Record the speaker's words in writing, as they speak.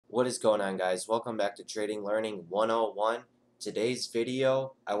What is going on, guys? Welcome back to Trading Learning 101. Today's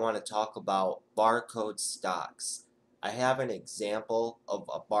video, I want to talk about barcode stocks. I have an example of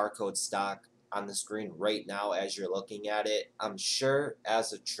a barcode stock on the screen right now as you're looking at it. I'm sure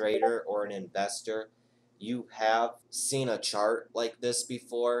as a trader or an investor, you have seen a chart like this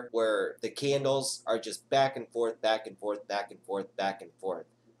before where the candles are just back and forth, back and forth, back and forth, back and forth.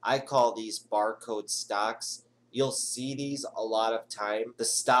 I call these barcode stocks. You'll see these a lot of time. The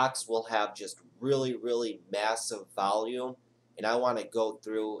stocks will have just really massive volume, and I want to go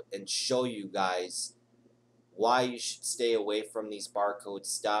through and show you guys why you should stay away from these barcode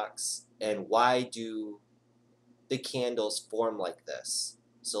stocks and why do the candles form like this.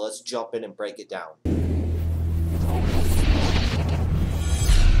 So let's jump in and break it down.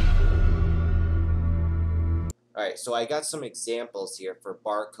 Alright, so I got some examples here for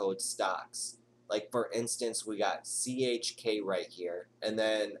barcode stocks. Like, for instance, we got CHK right here, and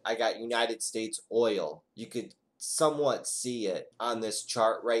then I got United States Oil. You could somewhat see it on this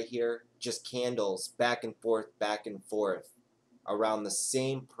chart right here. Just candles back and forth around the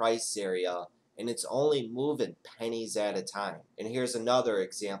same price area, and it's only moving pennies at a time. And here's another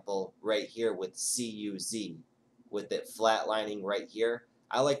example right here with CUZ, with it flatlining right here.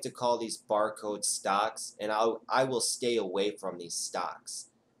 I like to call these barcode stocks, and I will stay away from these stocks.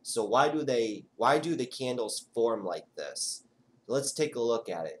 So why do the candles form like this? Let's take a look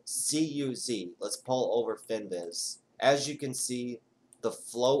at it. CUZ, let's pull over FinViz. As you can see, the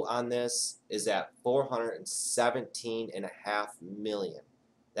float on this is at 417.5 million.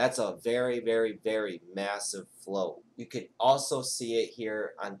 That's a very massive float. You could also see it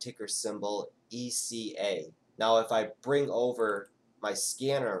here on ticker symbol ECA. Now if I bring over my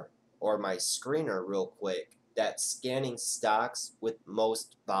scanner or my screener real quick, that's scanning stocks with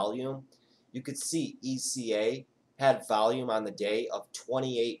most volume, you could see ECA had volume on the day of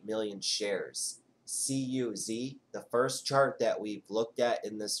 28 million shares. CUZ, the first chart that we've looked at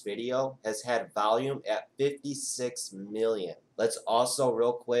in this video, has had volume at 56 million. Let's also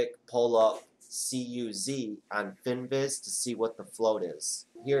real quick pull up CUZ on FinViz to see what the float is.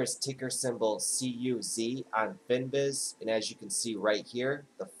 Here is ticker symbol CUZ on FinViz, and as you can see right here,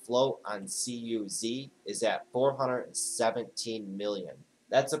 the float on CUZ is at 417 million.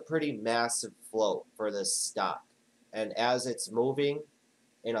 That's a pretty massive float for this stock. And as it's moving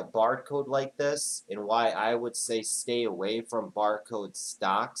in a barcode like this, and why I would say stay away from barcode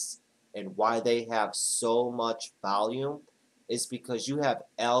stocks and why they have so much volume, is because you have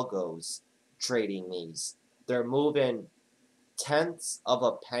algos trading these. They're moving tenths of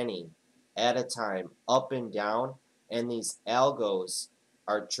a penny at a time up and down, and these algos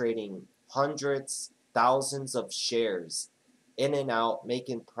are trading hundreds, thousands of shares in and out,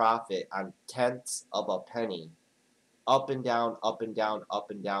 making profit on tenths of a penny, up and down, up and down,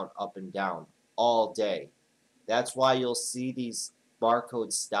 up and down, up and down all day. That's why you'll see these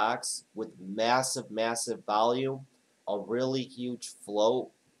barcode stocks with massive volume, a really huge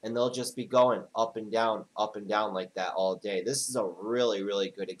float, and they'll just be going up and down like that all day. This is a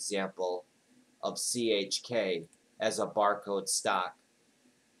really good example of CHK as a barcode stock.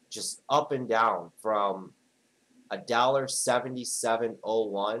 Just up and down from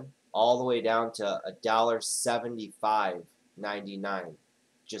 $1.7701 all the way down to $1.7599.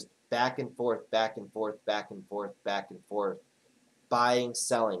 Just back and forth, buying,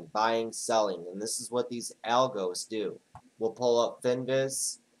 selling, and this is what these algos do. We'll pull up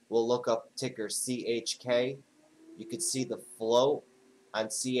FinViz, we'll look up ticker CHK. You can see the float on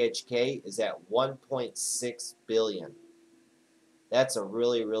CHK is at 1.6 billion. That's a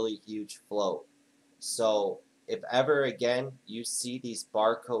really huge float. So if ever again you see these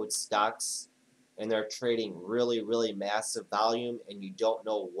barcode stocks and they're trading really massive volume and you don't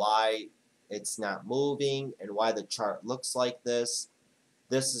know why it's not moving and why the chart looks like this,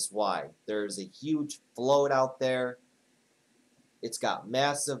 this is why. There's a huge float out there. It's got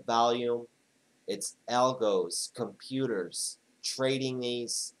massive volume. It's algos, computers, trading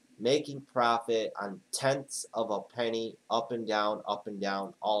these, making profit on tenths of a penny up and down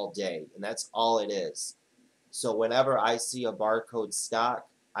all day. And that's all it is. So whenever I see a barcode stock,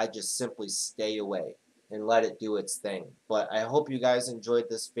 I just simply stay away and let it do its thing. But I hope you guys enjoyed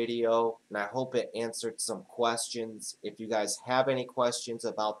this video, and I hope it answered some questions. If you guys have any questions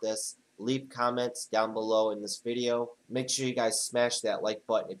about this, leave comments down below in this video. Make sure you guys smash that like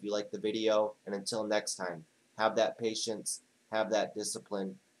button if you like the video, and until next time, have that patience, have that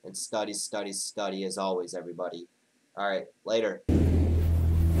discipline, and study as always, everybody. Alright, later.